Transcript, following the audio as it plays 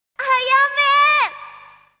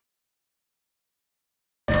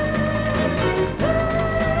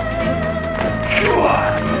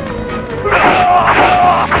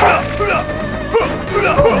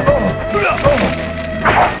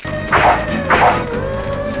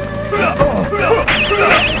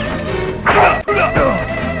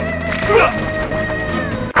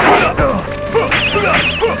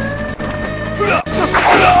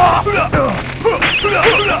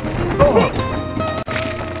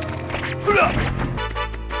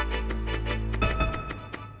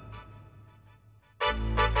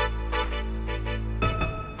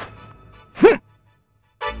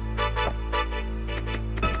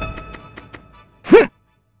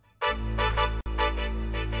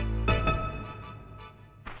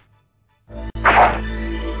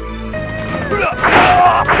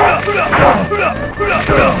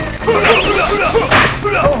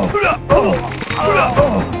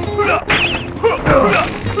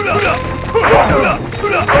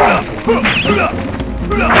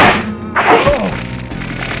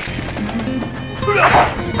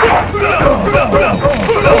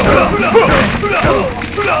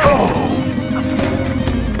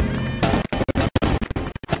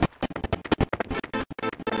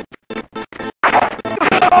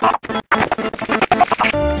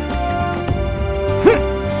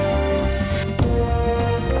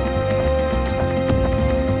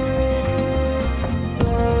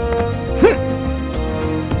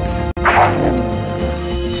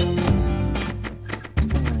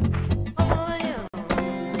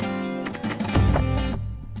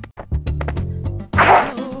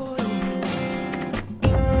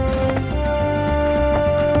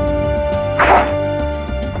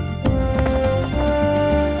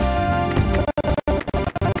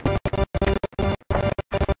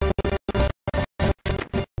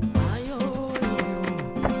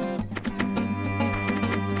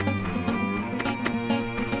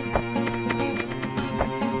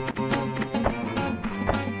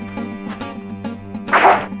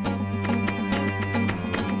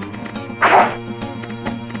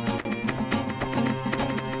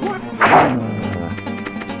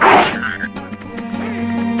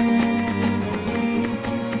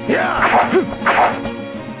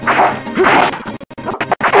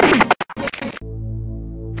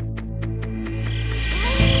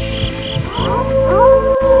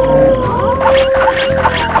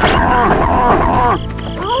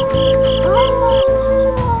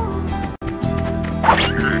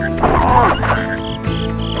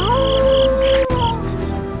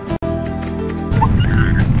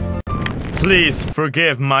Please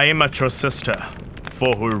forgive my immature sister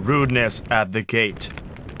for her rudeness at the gate.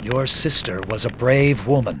 Your sister was a brave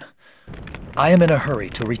woman. I am in a hurry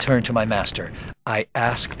to return to my master. I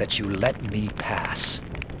ask that you let me pass.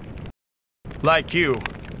 Like you,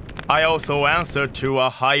 I also answer to a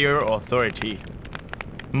higher authority.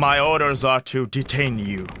 My orders are to detain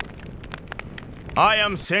you. I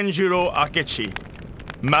am Senjuro Akechi,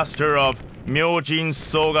 master of Myojin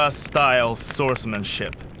Soga-style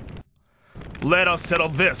swordsmanship. Let us settle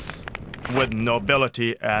this with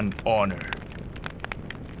nobility and honor.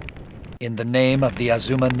 In the name of the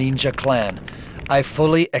Azuma Ninja clan, I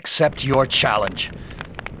fully accept your challenge.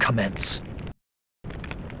 Commence.